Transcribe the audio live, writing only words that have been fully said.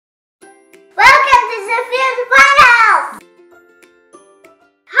Safeeya's Firehouse!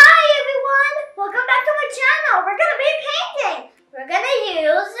 Hi everyone! Welcome back to my channel. We're gonna be painting. We're gonna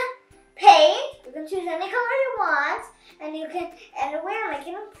use paint. You can choose any color you want, and we're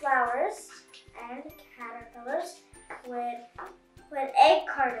making flowers and caterpillars with egg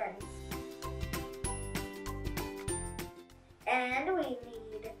cartons. And we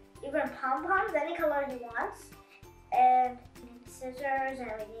need even pom-poms, any color you want, and we need scissors,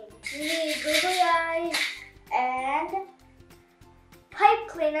 and we need googly eyes, and pipe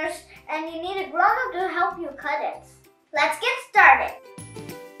cleaners, and you need a grown-up to help you cut it. Let's get started.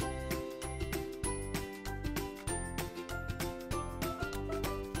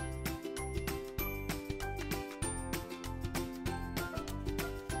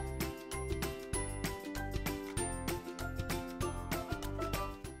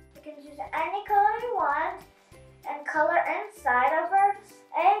 You can choose any color you want and color inside of our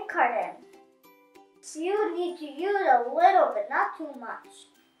egg carton. So you need to use a little bit, not too much.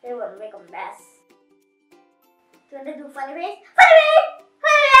 They will make a mess. Do you want to do funny face? Funny face!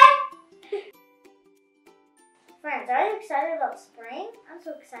 Funny face! Friends, are you excited about spring? I'm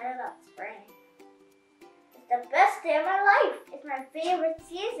so excited about spring. It's the best day of my life. It's my favorite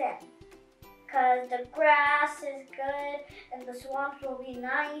season. Because the grass is good and the swamps will be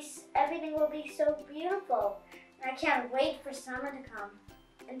nice. Everything will be so beautiful. And I can't wait for summer to come.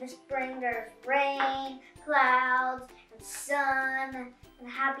 In the spring, there's rain, clouds, and sun, and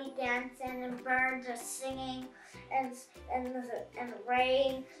happy dancing, and birds are singing, and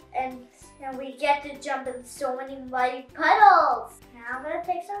rain, and we get to jump in so many muddy puddles. Now I'm gonna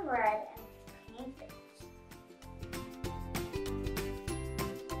take some red and paint it.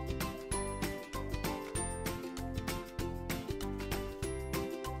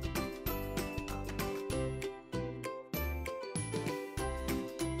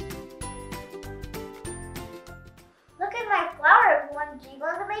 Look at my flower, everyone. Do you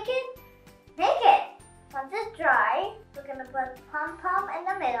want to make it? Make it! Once it's dry, we're going to put pom-pom in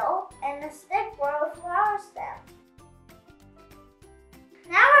the middle and the stick for a flower stem.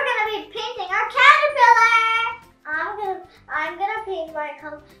 Now we're going to be painting our caterpillar! I'm gonna paint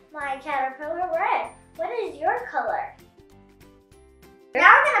my caterpillar red. What is your color?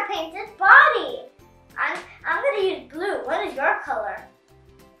 Now we're going to paint its body. I'm going to use blue. What is your color?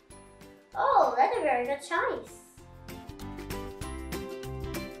 Oh, that's a very good choice.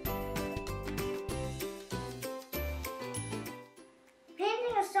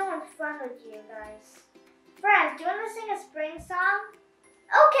 So much fun with you guys. Friends, do you want to sing a spring song?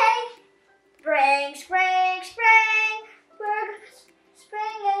 Okay. Spring, spring, spring.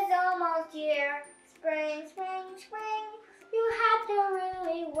 Spring is almost here. Spring, spring, spring. You have to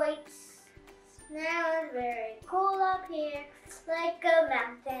really wait. Now it's very cool up here, like a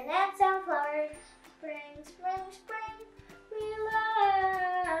mountain and some flowers. Spring, spring, spring. We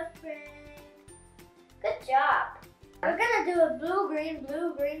love spring. Good job. We're gonna do a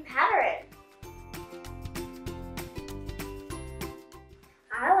blue-green pattern.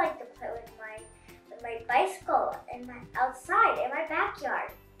 I like to play with my bicycle outside in my backyard,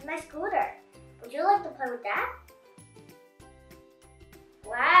 in my scooter. Would you like to play with that?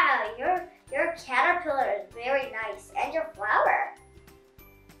 Wow, your caterpillar is very nice, and your flower.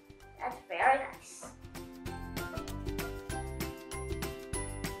 That's very nice.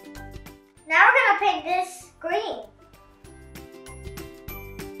 Now we're gonna paint this green.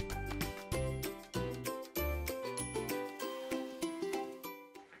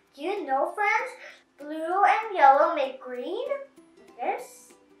 Do you know, friends, blue and yellow make green? Like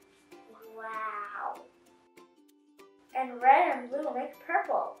this? Wow. And red and blue make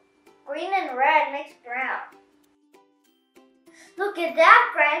purple. Green and red makes brown. Look at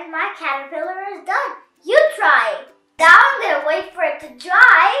that, friends. My caterpillar is done. You try. Now I'm going to wait for it to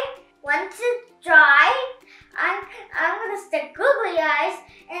dry. Once it's dry, I'm going to stick googly eyes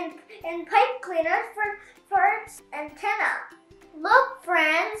and pipe cleaners for its antenna. Look,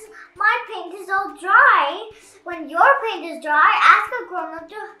 friends, my paint is all dry. When your paint is dry, ask a grown-up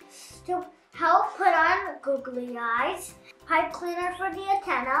to help put on googly eyes, pipe cleaner for the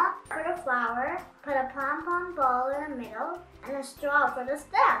antenna, for the flower, put a pom-pom ball in the middle, and a straw for the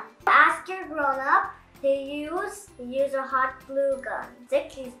stem. Ask your grown-up to use a hot glue gun.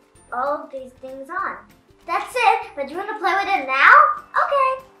 Stick all of these things on. That's it, but you want to play with it now?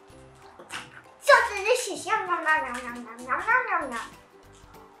 Okay. So delicious! Yum, yum, yum, yum, yum, yum, yum, yum, yum.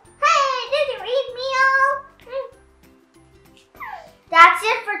 Hey, did you eat me all? That's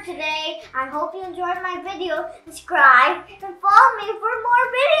it for today. I hope you enjoyed my video. Subscribe and follow me for more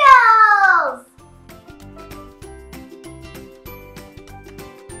videos.